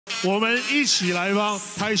我们一起来帮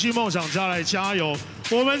台新梦想家来加油。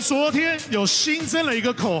我们昨天有新增了一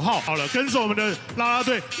个口号，好了，跟着我们的啦啦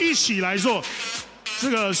队一起来做。这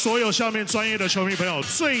个所有下面专业的球迷朋友，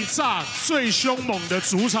最炸、最凶猛的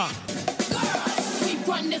主场。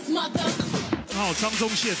好，张宗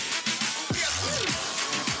宪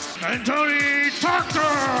 ，Anthony Tucker。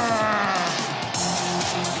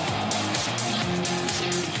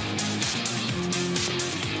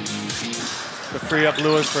 To free up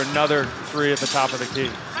Lewis for another three at the top of the key.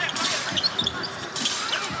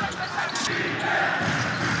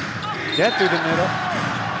 Jet through the middle.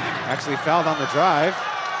 Actually fouled on the drive.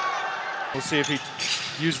 We'll see if he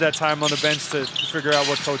used that time on the bench to figure out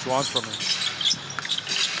what coach wants from him.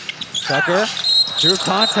 Tucker through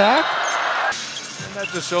contact. And that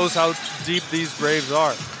just shows how deep these Braves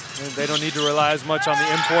are. And they don't need to rely as much on the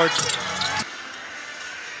imports.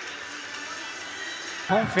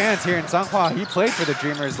 Home fans here in Changhua, he played for the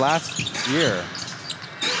Dreamers last year.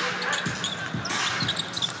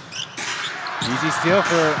 Easy steal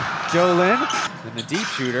for Joe Lin. And the deep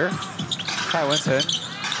shooter, Kai Winston.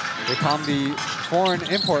 They call him the foreign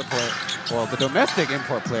import player, well, the domestic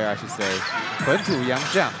import player, I should say. 本土洋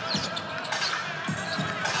将.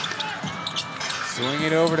 Swing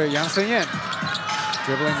it over to Yang Sen-yen.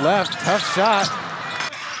 Dribbling left, tough shot.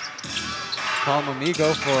 Call him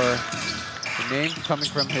Amigo for the name coming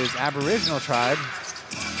from his Aboriginal tribe,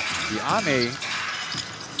 the Ame.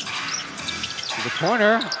 To the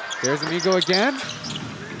corner, there's Amigo again.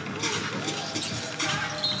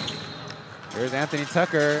 There's Anthony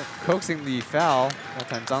Tucker coaxing the foul, that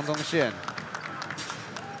time Zhang Zongxian.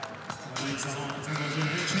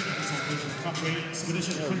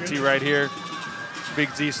 T right here.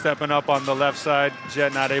 Big Z stepping up on the left side.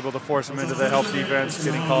 Jet not able to force him into the help defense,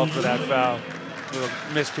 getting called for that foul. Little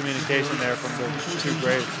miscommunication there from the two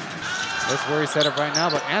Braves. That's where he set up right now,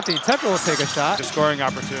 but Anthony Tucker will take a shot. The scoring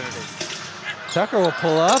opportunity. Tucker will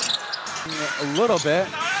pull up a little bit,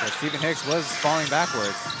 but Stephen Hicks was falling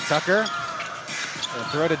backwards. Tucker will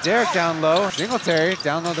throw to Derek down low. Singletary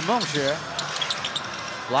down low to Mengxue.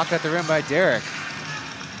 Blocked at the rim by Derek.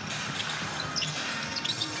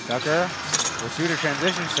 Tucker will shoot a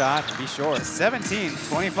transition shot and be short. 17,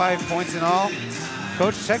 25 points in all.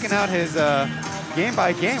 Coach checking out his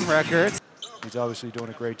game-by-game records. He's obviously doing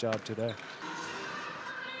a great job today.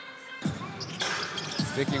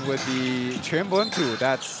 Sticking with the Chun Buntu,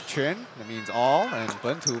 that's Chun, that means all, and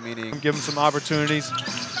Buntu meaning... Give him some opportunities.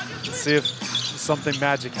 See if something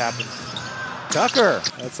magic happens. Tucker.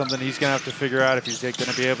 That's something he's gonna have to figure out if he's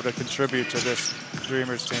gonna be able to contribute to this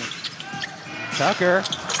Dreamers team. Tucker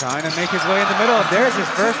trying to make his way in the middle. There's his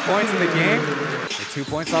first points of the game. 2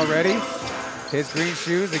 points already. His green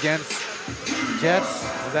shoes against Jets.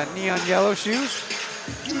 Was that neon yellow shoes?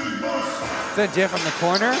 It's a Jet from the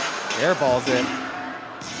corner. Airballs it.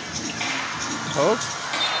 Poked.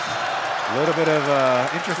 A little bit of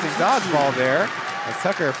interesting dodgeball there as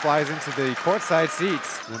Tucker flies into the courtside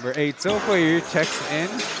seats. Number 8, Zhou Huiyu checks in.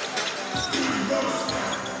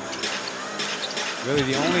 Really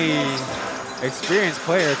the only experienced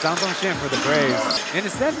player, Zhang Zongxian for the Braves. In a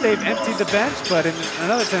sense, they've emptied the bench, but in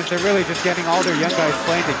another sense, they're really just getting all their young guys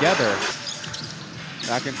playing together.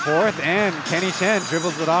 Back and forth, and Kenny Chen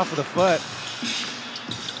dribbles it off with a foot.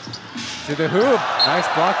 To the hoop. Nice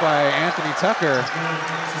block by Anthony Tucker.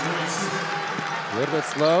 A little bit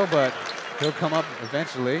slow, but he'll come up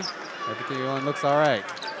eventually. Everything looks all right.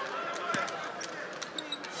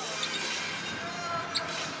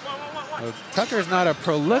 Well, Tucker's not a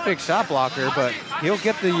prolific shot blocker, but he'll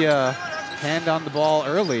get the hand on the ball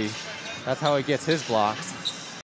early. That's how he gets his blocks.